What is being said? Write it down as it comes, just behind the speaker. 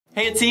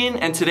Hey, it's Ian,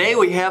 and today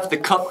we have the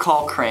Cup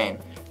Call Crane.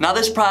 Now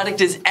this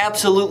product is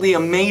absolutely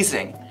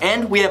amazing,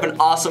 and we have an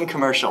awesome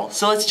commercial,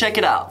 so let's check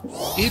it out.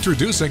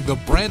 Introducing the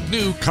brand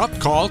new Cup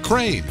Call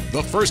Crane,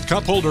 the first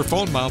cup holder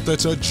phone mount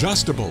that's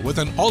adjustable with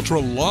an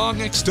ultra-long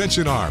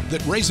extension arm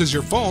that raises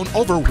your phone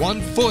over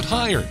 1 foot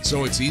higher,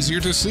 so it's easier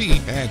to see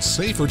and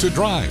safer to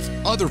drive.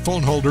 Other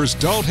phone holders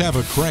don't have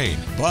a crane,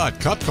 but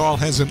Cup Call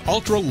has an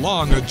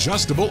ultra-long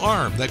adjustable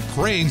arm that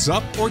cranes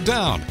up or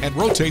down and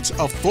rotates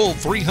a full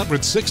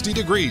 360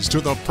 degrees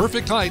to the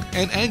perfect height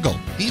and angle.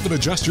 Even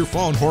adjust your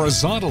phone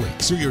horizontally,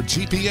 so your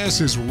GPS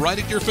is right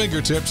at your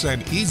fingertips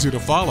and easy to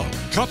follow.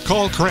 Cup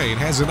Call Crane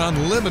has an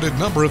unlimited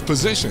number of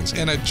positions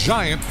and a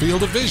giant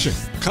field of vision.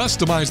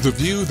 Customize the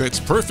view that's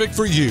perfect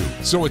for you,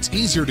 so it's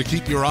easier to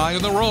keep your eye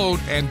on the road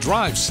and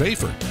drive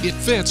safer. It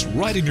fits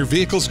right in your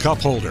vehicle's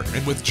cup holder,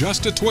 and with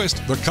just a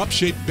twist, the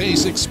cup-shaped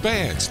base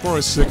expands for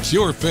a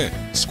secure fit.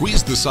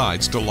 Squeeze the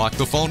sides to lock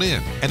the phone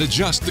in and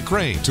adjust the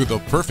crane to the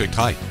perfect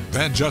height.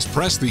 Then just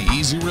press the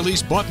easy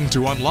release button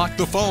to unlock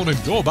the phone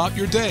and go about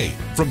your day.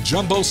 From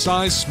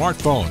jumbo-sized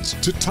smartphones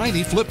to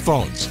tiny flip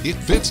phones, it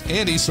fits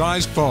any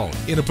size phone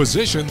in a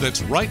position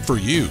that's right for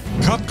you.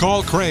 Cup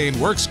Call Crane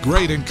works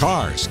great in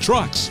cars,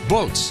 trucks,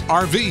 boats,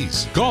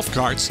 RVs, golf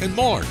carts, and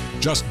more.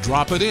 Just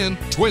drop it in,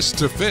 twist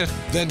to fit,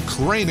 then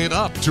crane it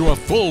up to a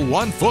full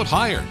 1 foot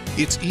higher.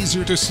 It's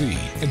easier to see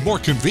and more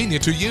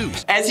convenient to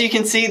use. As you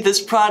can see,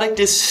 this product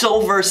is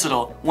so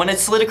versatile. When it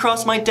slid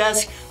across my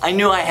desk, I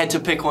knew I had to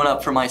pick one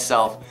up for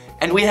myself.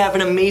 And we have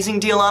an amazing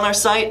deal on our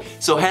site,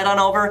 so head on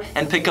over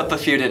and pick up a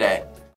few today.